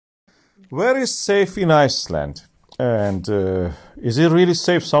Where is safe in Iceland? And is it really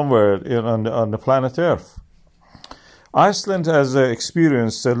safe somewhere on the planet Earth? Iceland has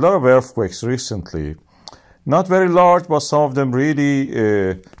experienced a lot of earthquakes recently. Not very large, but some of them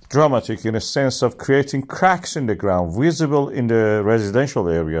really dramatic in a sense of creating cracks in the ground, visible in the residential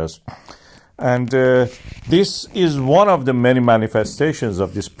areas. And this is one of the many manifestations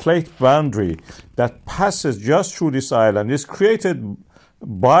of this plate boundary that passes just through this island. It's created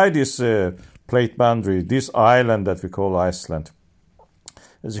by this plate boundary, this island that we call Iceland.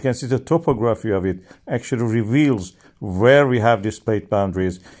 As you can see, the topography of it actually reveals where we have these plate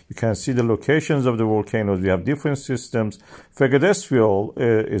boundaries. You can see the locations of the volcanoes. We have different systems. Fagradalsfjall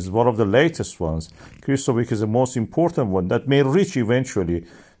is one of the latest ones. Kristofik is the most important one that may reach eventually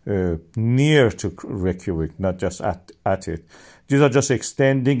near to Reykjavik, not just at it. These are just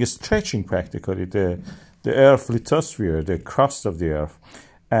extending, stretching practically the earth lithosphere, the crust of the earth.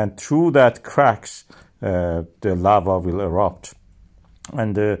 And through that cracks, the lava will erupt.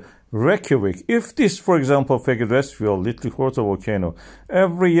 And Reykjavik, if this, for example, Fagradalsfjall, Litli-Hrútur volcano,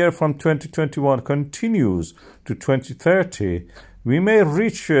 every year from 2021 continues to 2030, we may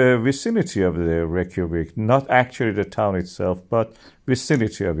reach vicinity of the Reykjavik, not actually the town itself, but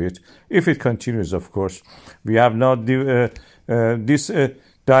vicinity of it, if it continues, of course. We have not these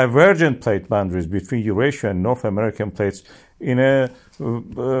divergent plate boundaries between Eurasia and North American plates in a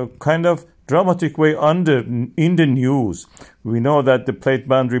kind of dramatic way in the news. We know that the plate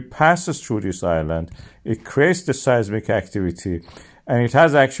boundary passes through this island. It creates the seismic activity, and it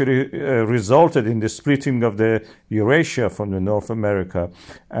has actually resulted in the splitting of the Eurasia from the North America.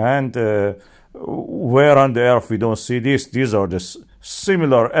 And where on the Earth we don't see this, these are the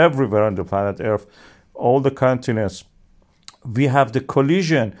similar everywhere on the planet Earth, all the continents. We have the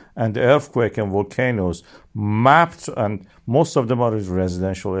collision and the earthquake and volcanoes mapped, and most of them are in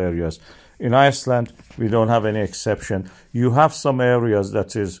residential areas. In Iceland, we don't have any exception. You have some areas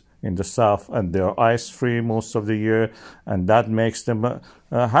that is in the south, and they are ice-free most of the year, and that makes them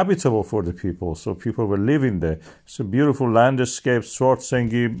habitable for the people. So people will live in there. It's a beautiful landscape.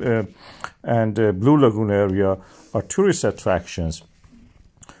 Svartsengi and Blue Lagoon area are tourist attractions.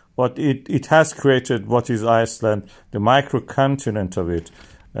 But it has created what is Iceland. The microcontinent of it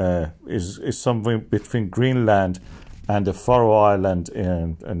is somewhere between Greenland and the Faroe Island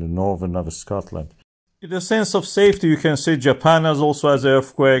and the northern of Scotland. In the sense of safety, you can say Japan also has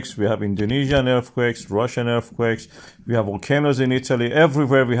earthquakes. We have Indonesian earthquakes, Russian earthquakes. We have volcanoes in Italy.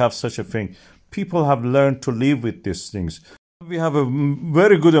 Everywhere we have such a thing. People have learned to live with these things. We have a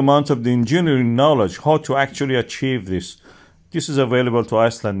very good amount of the engineering knowledge, how to actually achieve this. This is available to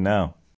Iceland now.